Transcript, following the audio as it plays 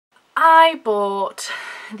I bought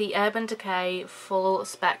the Urban Decay Full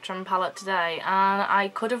Spectrum palette today, and I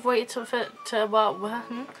could have waited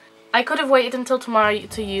I could have waited until tomorrow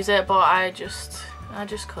to use it, but I just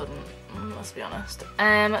couldn't, let's be honest.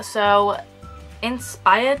 So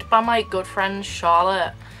inspired by my good friend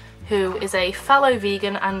Charlotte, who is a fellow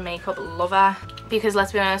vegan and makeup lover, because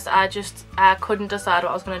let's be honest, I couldn't decide what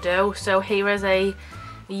I was going to do. So here is a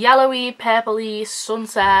yellowy, purpley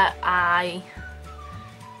sunset eye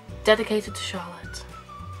dedicated to Charlotte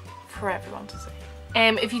for everyone to see.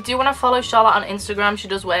 If you do want to follow Charlotte on Instagram, she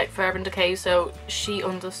does work for Urban Decay, so she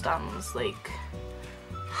understands like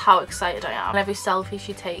how excited I am. And every selfie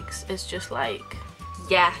she takes is just like,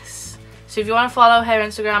 yes. So if you want to follow her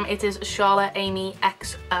Instagram, it is Charlotte Amy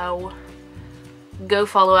XO. Go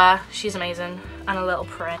follow her, she's amazing and a little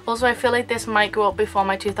prick. Also, I feel like this might go up before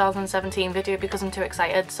my 2017 video because I'm too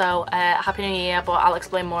excited, so happy new year, but I'll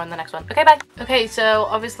explain more in the next one. Okay, bye. Okay, so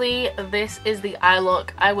obviously this is the eye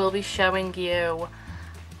look I will be showing you,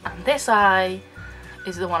 and this eye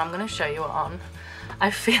is the one I'm going to show you on.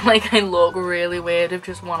 I feel like I look really weird with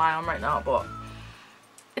just one eye on right now, but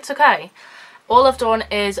it's okay. All I've done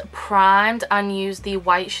is primed and used the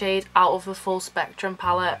white shade out of the Full Spectrum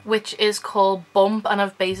palette, which is called Bump, and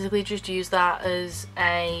I've basically just used that as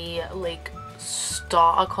a like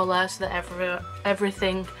starter colour so that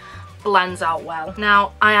everything blends out well.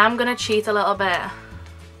 Now I am going to cheat a little bit,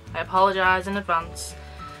 I apologise in advance.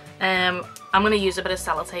 I'm going to use a bit of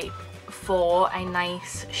sellotape for a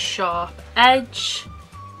nice sharp edge.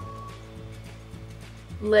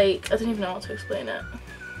 Like, I don't even know how to explain it.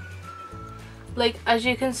 Like, as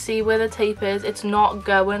you can see where the tape is, it's not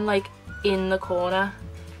going like in the corner,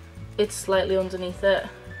 it's slightly underneath it.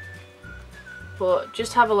 But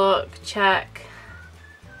just have a look, check,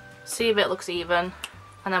 see if it looks even,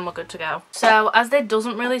 and then we're good to go. So as there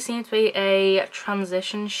doesn't really seem to be a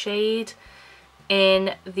transition shade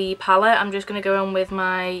in the palette, I'm just going to go in with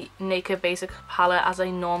my Naked Basic palette as I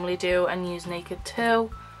normally do and use Naked 2.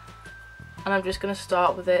 And I'm just going to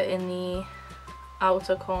start with it in the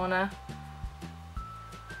outer corner.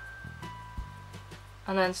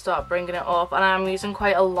 And then start bringing it up, and I'm using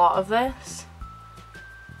quite a lot of this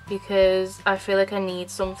because I feel like I need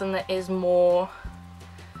something that is more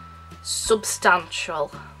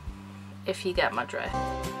substantial, if you get my drift.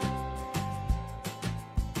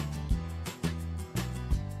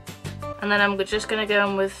 And then I'm just going to go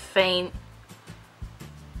in with Faint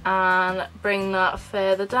and bring that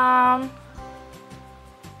further down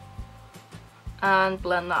and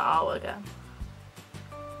blend that out again.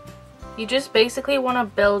 You just basically want to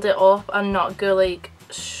build it up and not go like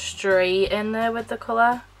straight in there with the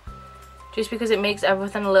colour, just because it makes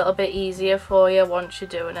everything a little bit easier for you once you're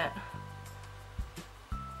doing it.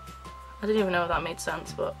 I didn't even know if that made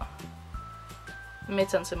sense, but it made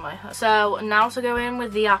sense in my head. So now to go in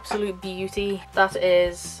with the absolute beauty that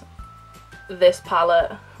is this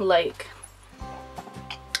palette, like,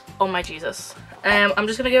 oh my Jesus. I'm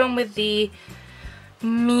just going to go in with the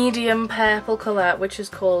medium purple colour, which is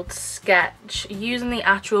called Sketch, using the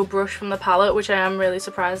actual brush from the palette, which I am really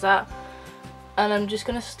surprised at. And I'm just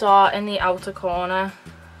going to start in the outer corner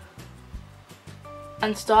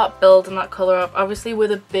and start building that colour up. Obviously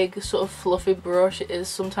with a big sort of fluffy brush it is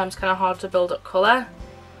sometimes kind of hard to build up colour,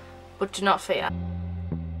 but do not fear.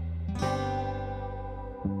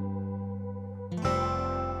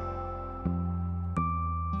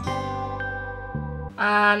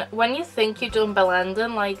 And when you think you've done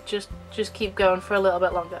blending, like just keep going for a little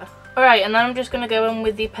bit longer. Alright, and then I'm just going to go in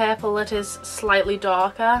with the purple that is slightly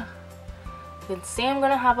darker. You can see I'm going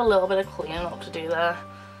to have a little bit of cleaning up to do there.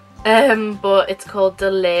 But it's called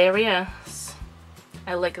Delirious.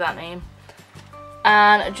 I like that name.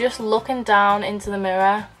 And just looking down into the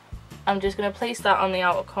mirror, I'm just going to place that on the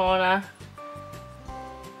outer corner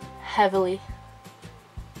heavily.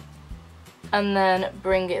 And then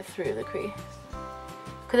bring it through the crease.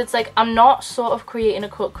 Because it's like, I'm not sort of creating a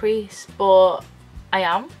cut crease, but I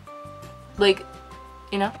am. Like,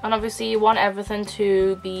 you know, and obviously you want everything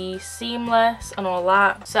to be seamless and all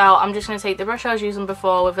that. So I'm just going to take the brush I was using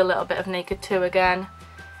before with a little bit of Naked 2 again,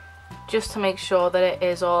 just to make sure that it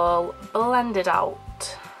is all blended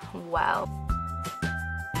out well.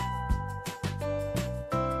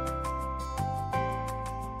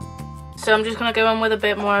 So I'm just going to go in with a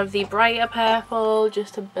bit more of the brighter purple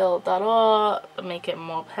just to build that up and make it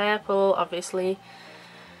more purple, obviously.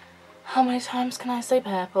 How many times can I say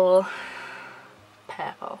purple?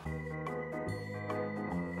 Purple.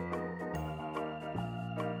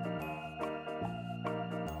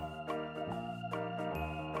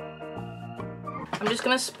 I'm just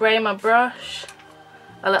going to spray my brush,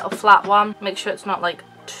 a little flat one, make sure it's not like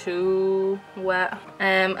too wet.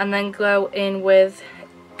 And then go in with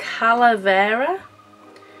Calavera,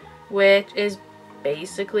 which is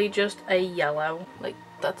basically just a yellow, like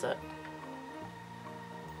that's it.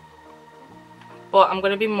 But I'm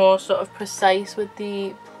going to be more sort of precise with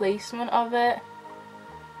the placement of it,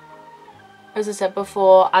 as I said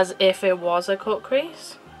before, as if it was a cut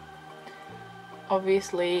crease.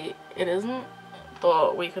 Obviously it isn't,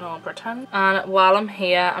 but we can all pretend. And while I'm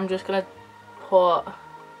here, I'm just going to put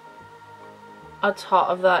a tot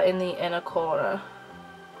of that in the inner corner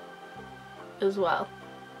as well.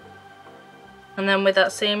 And then with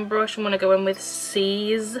that same brush, I'm going to go in with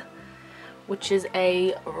Seize, which is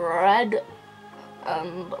a red,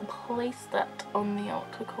 and place that on the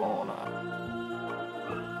outer corner.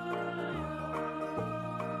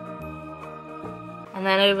 And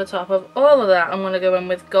then over top of all of that, I'm going to go in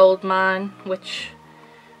with Gold Mine, which,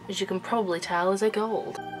 as you can probably tell, is a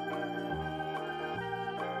gold.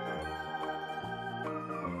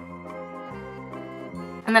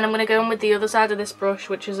 And then I'm going to go in with the other side of this brush,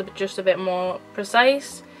 which is just a bit more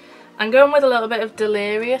precise. I'm going with a little bit of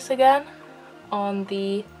Delirious again on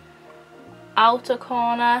the outer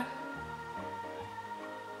corner,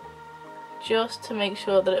 just to make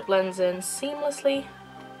sure that it blends in seamlessly.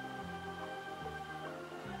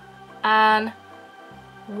 And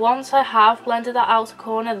once I have blended that outer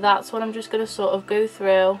corner, that's when I'm just going to sort of go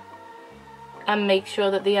through and make sure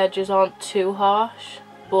that the edges aren't too harsh,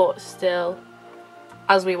 but still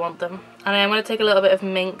as we want them. And I'm going to take a little bit of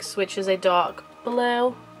Minx, which is a dark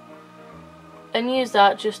blue, and use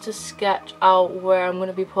that just to sketch out where I'm going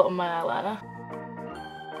to be putting my eyeliner.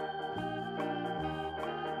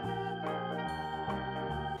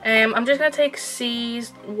 I'm just going to take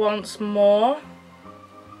Seize once more,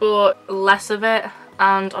 but less of it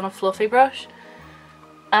and on a fluffy brush,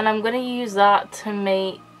 and I'm going to use that to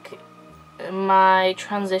make my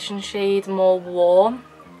transition shade more warm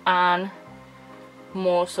and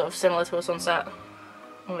more sort of similar to a sunset,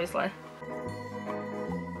 obviously.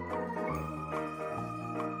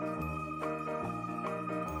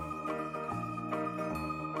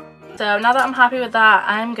 So now that I'm happy with that,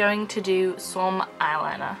 I'm going to do some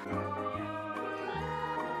eyeliner.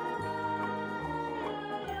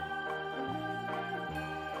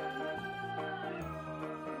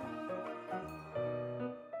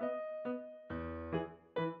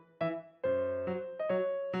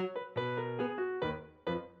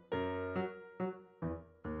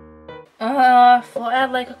 I thought I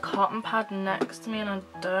had like a cotton pad next to me and I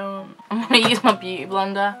don't. I'm going to use my beauty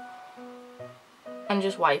blender and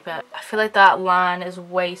just wipe it. I feel like that line is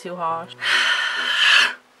way too harsh.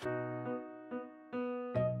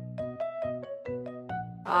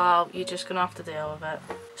 Oh, you're just going to have to deal with it.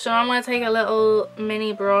 So I'm going to take a little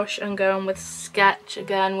mini brush and go in with Sketch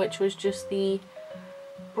again, which was just the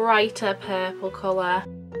brighter purple colour.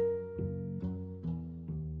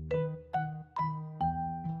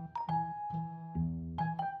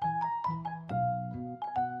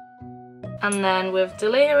 And then with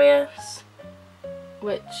Delirious,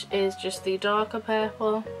 which is just the darker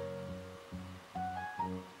purple,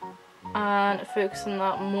 and focusing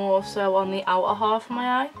that more so on the outer half of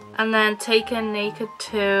my eye. And then taking Naked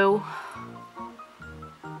 2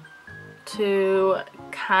 to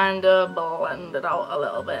kind of blend it out a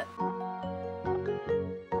little bit.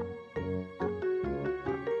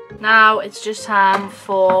 Now it's just time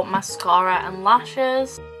for mascara and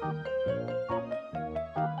lashes.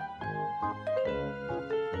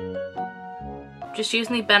 Just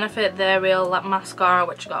using the Benefit They're Real mascara,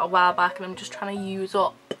 which I got a while back, and I'm just trying to use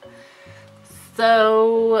up.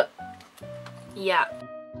 So yeah.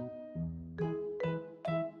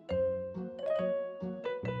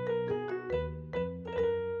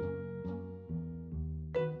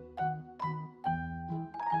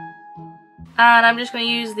 And I'm just going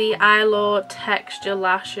to use the Eyelure Texture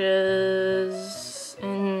Lashes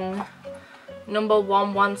in number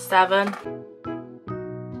 117.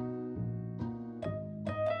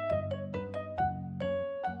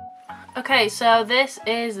 Okay, so this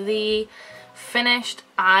is the finished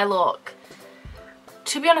eye look.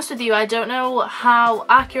 To be honest with you, I don't know how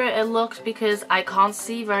accurate it looks because I can't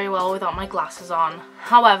see very well without my glasses on.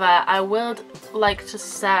 However, I would like to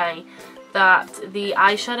say that the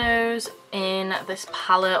eyeshadows in this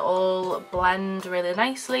palette all blend really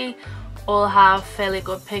nicely, all have fairly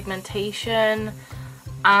good pigmentation,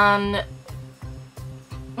 and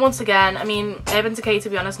once again, I mean, Urban Decay, to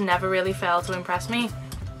be honest, never really failed to impress me.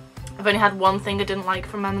 I've only had one thing I didn't like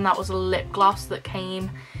from them, and that was a lip gloss that came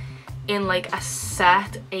in like a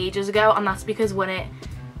set ages ago, and that's because when it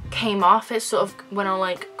came off it sort of went all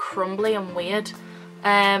like crumbly and weird.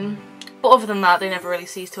 But other than that, they never really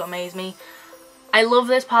cease to amaze me. I love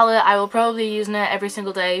this palette. I will probably be using it every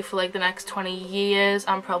single day for like the next 20 years.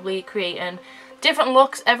 I'm probably creating different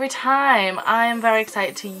looks every time. I am very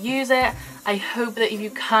excited to use it. I hope that if you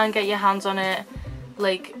can get your hands on it,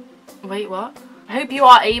 like, wait, what? I hope you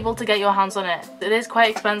are able to get your hands on it. It is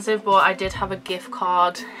quite expensive, but I did have a gift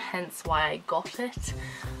card, hence why I got it.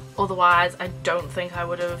 Otherwise, I don't think I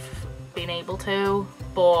would have been able to,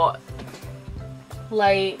 but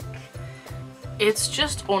like, it's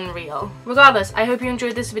just unreal. Regardless, I hope you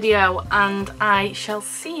enjoyed this video and I shall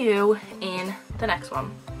see you in the next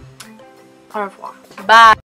one. Au revoir. Bye.